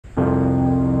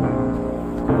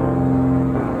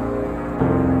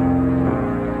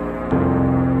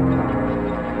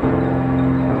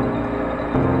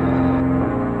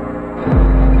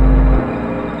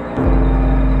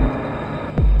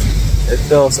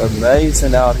feels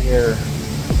amazing out here.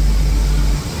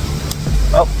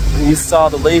 Oh, you saw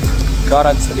the leaf got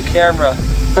onto the camera.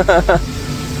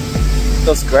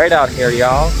 Feels great out here,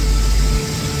 y'all.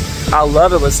 I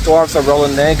love it when storms are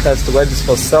rolling in because the wind just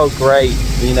feels so great,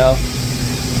 you know.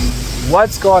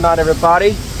 What's going on,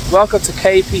 everybody? Welcome to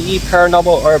KPE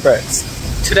Paranormal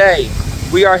Urbex. Today,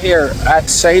 we are here at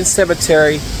Shane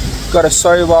Cemetery. Going to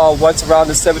show you all what's around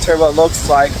the cemetery, what it looks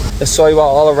like. To show you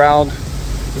all around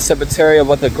the cemetery and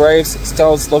what the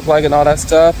gravestones look like and all that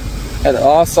stuff. And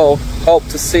also hope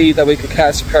to see that we can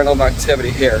catch paranormal activity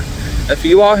here. If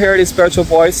you all hear any spiritual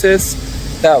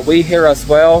voices that we hear as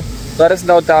well, let us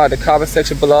know down in the comment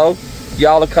section below.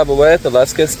 Y'all are coming with, and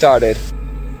let's get started.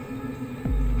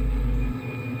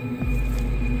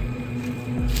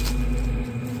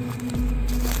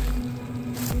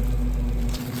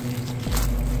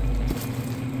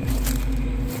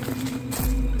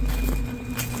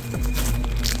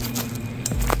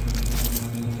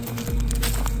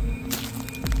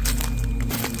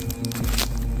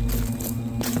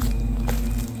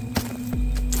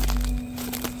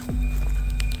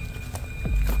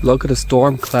 Look at the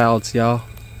storm clouds, y'all.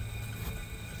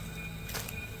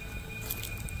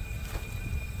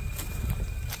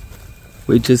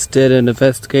 We just did an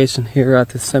investigation here at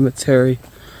the cemetery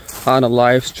on a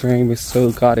live stream. We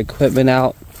still got equipment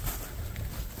out.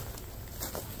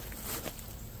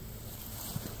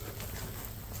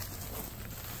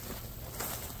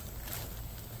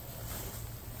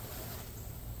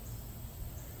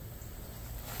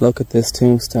 Look at this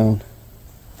tombstone.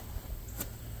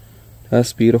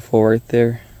 That's beautiful right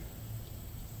there.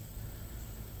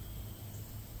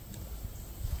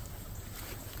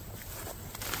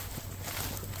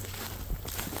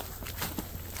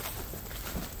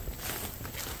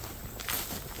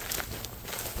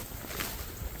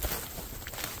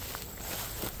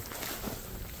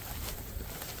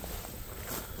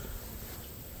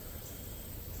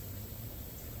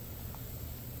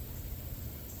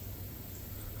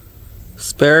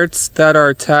 Spirits that are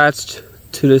attached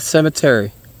to the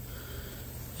cemetery.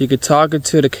 You can talk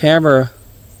into the camera.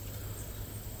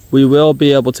 We will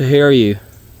be able to hear you.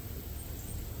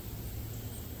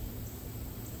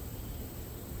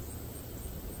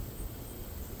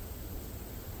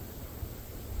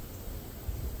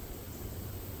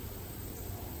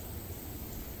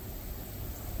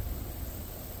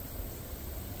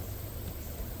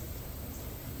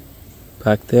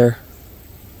 Back there.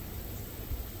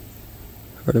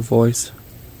 Heard a voice.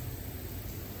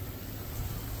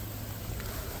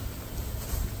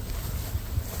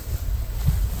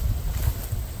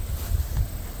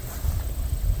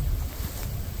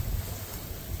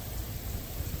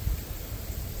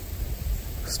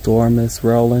 Storm is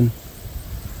rolling.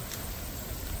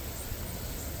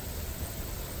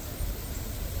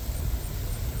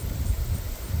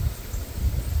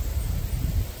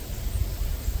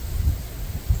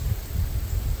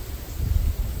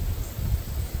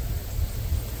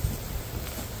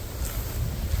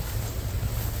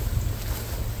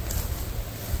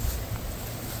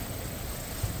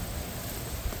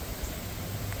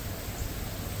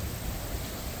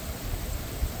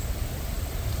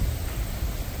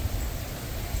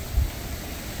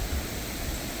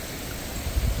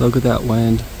 Look at that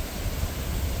wind.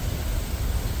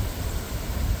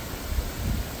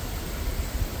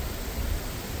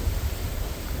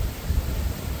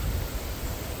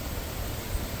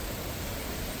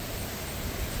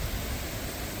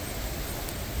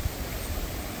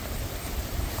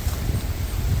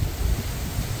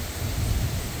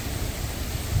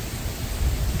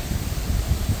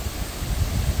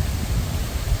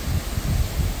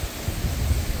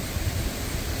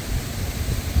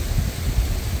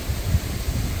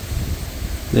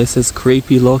 This is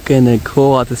creepy looking and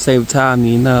cool at the same time,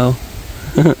 you know.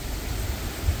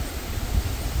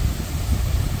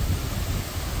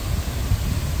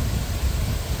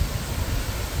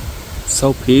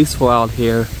 So peaceful out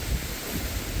here.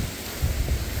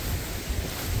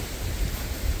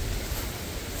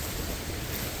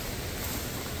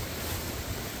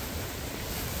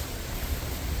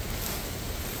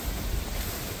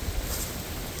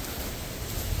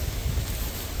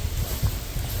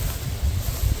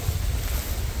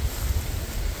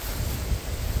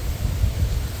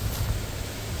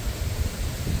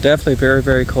 Definitely very,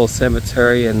 very cool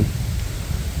cemetery, and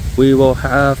we will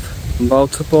have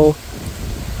multiple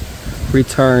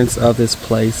returns of this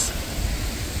place.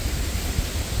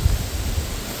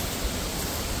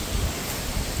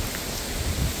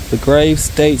 The grave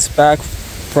dates back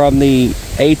from the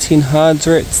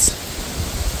 1800s.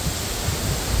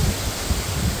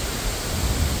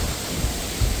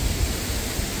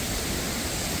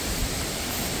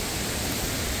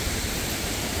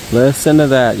 Listen to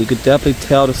that. You could definitely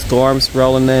tell the storm's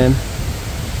rolling in.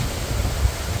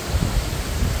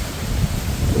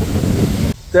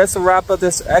 That's a wrap up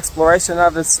this exploration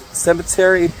of this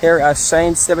cemetery here at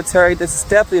Shane Cemetery. This is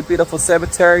definitely a beautiful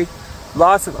cemetery.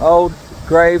 Lots of old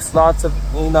graves, lots of,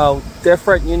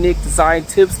 different unique design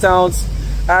tombstones.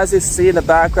 As you see in the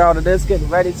background, it is getting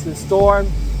ready to storm.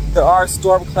 There are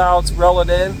storm clouds rolling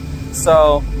in,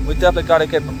 so we definitely got to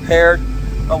get prepared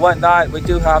and whatnot. We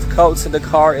do have coats in the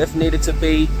car if needed to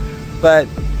be, but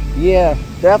yeah,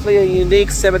 definitely a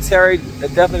unique cemetery. There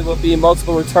definitely will be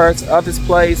multiple returns of this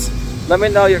place. Let me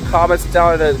know your comments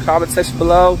down in the comment section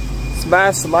below.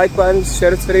 Smash the like button,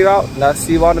 share this video out, and I'll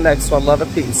see you on the next one. Love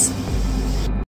and peace.